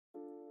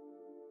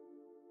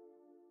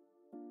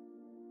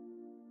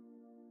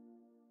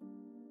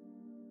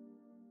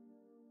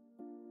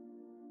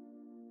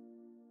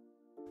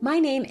My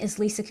name is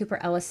Lisa Cooper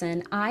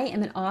Ellison. I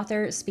am an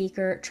author,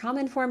 speaker,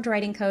 trauma-informed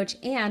writing coach,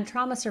 and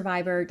trauma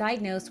survivor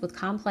diagnosed with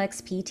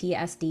complex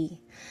PTSD.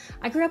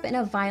 I grew up in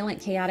a violent,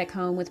 chaotic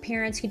home with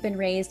parents who'd been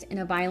raised in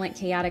a violent,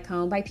 chaotic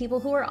home by people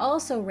who were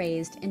also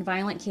raised in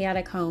violent,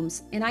 chaotic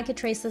homes, and I could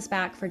trace this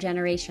back for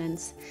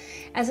generations.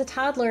 As a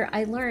toddler,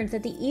 I learned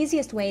that the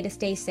easiest way to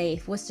stay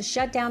safe was to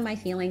shut down my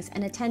feelings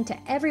and attend to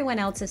everyone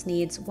else's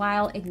needs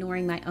while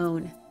ignoring my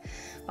own.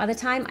 By the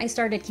time I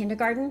started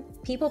kindergarten,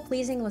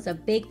 people-pleasing was a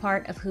big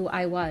part of who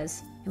I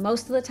was, and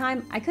most of the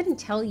time, I couldn't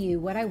tell you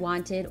what I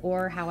wanted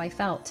or how I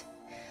felt.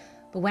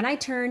 But when I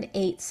turned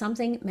 8,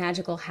 something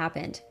magical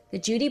happened. The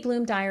Judy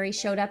Blume diary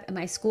showed up at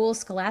my school's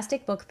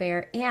Scholastic Book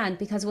Fair, and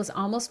because it was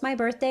almost my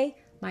birthday,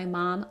 my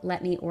mom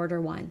let me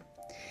order one.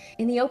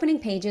 In the opening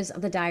pages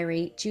of the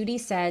diary, Judy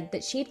said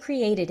that she'd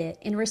created it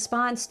in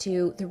response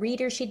to the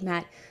readers she'd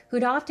met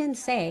who'd often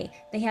say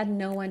they had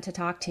no one to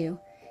talk to.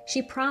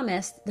 She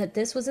promised that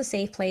this was a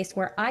safe place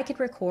where I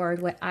could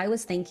record what I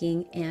was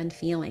thinking and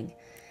feeling.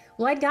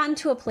 Well, I'd gotten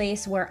to a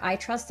place where I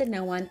trusted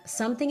no one.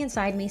 Something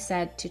inside me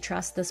said to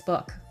trust this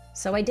book.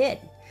 So I did.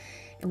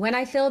 And when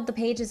I filled the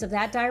pages of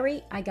that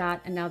diary, I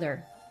got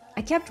another.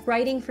 I kept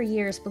writing for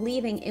years,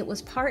 believing it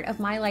was part of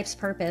my life's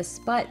purpose,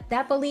 but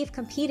that belief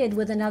competed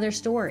with another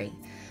story.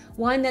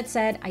 One that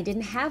said I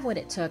didn't have what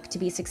it took to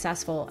be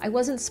successful. I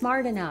wasn't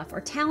smart enough or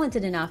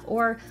talented enough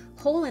or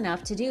whole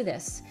enough to do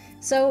this.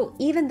 So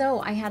even though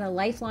I had a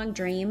lifelong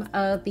dream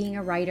of being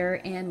a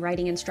writer and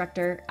writing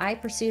instructor, I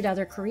pursued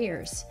other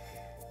careers.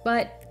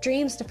 But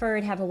dreams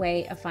deferred have a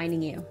way of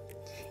finding you.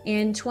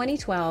 In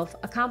 2012,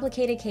 a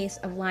complicated case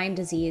of Lyme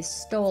disease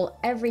stole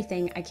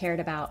everything I cared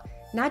about.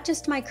 Not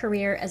just my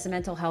career as a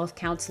mental health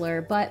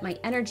counselor, but my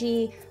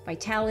energy,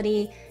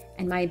 vitality,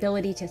 and my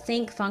ability to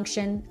think,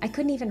 function. I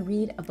couldn't even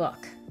read a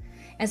book.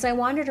 As I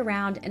wandered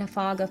around in a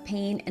fog of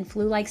pain and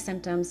flu-like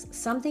symptoms,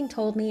 something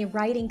told me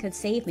writing could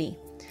save me.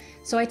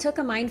 So I took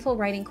a mindful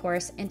writing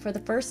course, and for the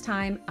first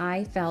time,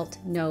 I felt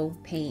no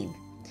pain.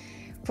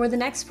 For the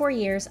next 4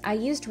 years, I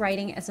used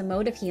writing as a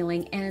mode of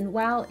healing, and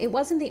while it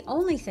wasn't the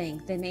only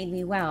thing that made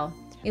me well,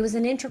 it was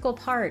an integral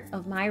part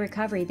of my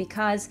recovery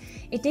because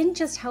it didn't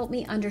just help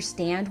me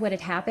understand what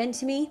had happened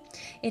to me,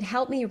 it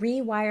helped me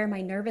rewire my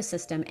nervous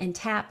system and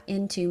tap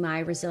into my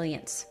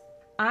resilience.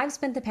 I've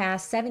spent the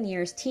past 7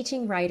 years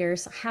teaching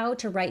writers how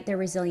to write their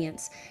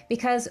resilience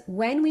because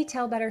when we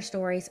tell better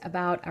stories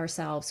about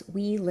ourselves,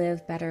 we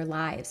live better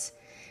lives.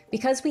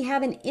 Because we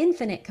have an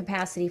infinite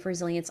capacity for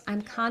resilience,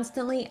 I'm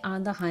constantly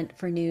on the hunt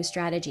for new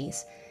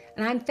strategies.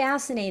 And I'm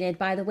fascinated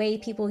by the way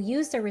people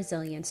use their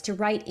resilience to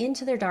write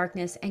into their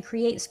darkness and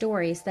create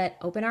stories that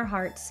open our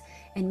hearts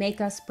and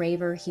make us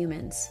braver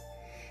humans.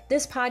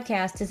 This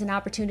podcast is an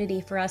opportunity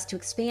for us to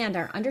expand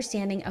our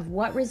understanding of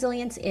what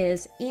resilience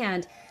is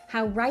and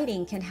how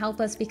writing can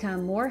help us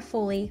become more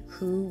fully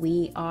who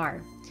we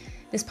are.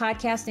 This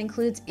podcast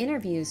includes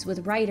interviews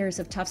with writers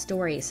of tough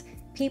stories,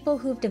 people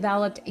who've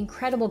developed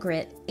incredible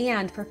grit,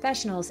 and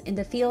professionals in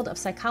the field of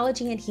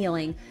psychology and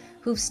healing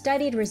who've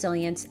studied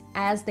resilience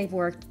as they've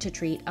worked to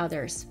treat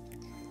others.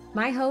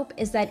 My hope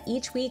is that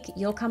each week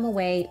you'll come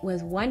away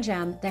with one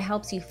gem that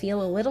helps you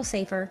feel a little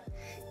safer,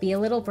 be a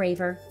little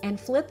braver, and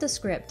flip the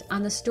script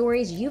on the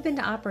stories you've been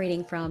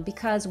operating from,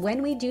 because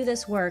when we do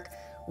this work,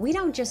 we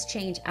don't just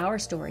change our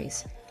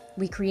stories.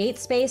 We create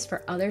space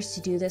for others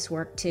to do this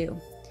work too.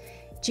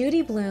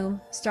 Judy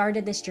Blume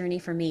started this journey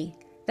for me.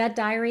 That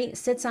diary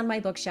sits on my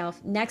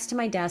bookshelf next to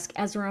my desk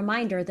as a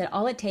reminder that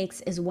all it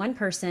takes is one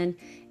person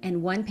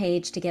and one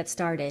page to get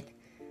started.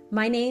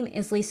 My name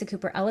is Lisa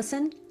Cooper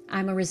Ellison.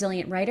 I'm a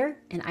resilient writer,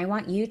 and I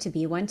want you to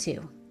be one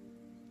too.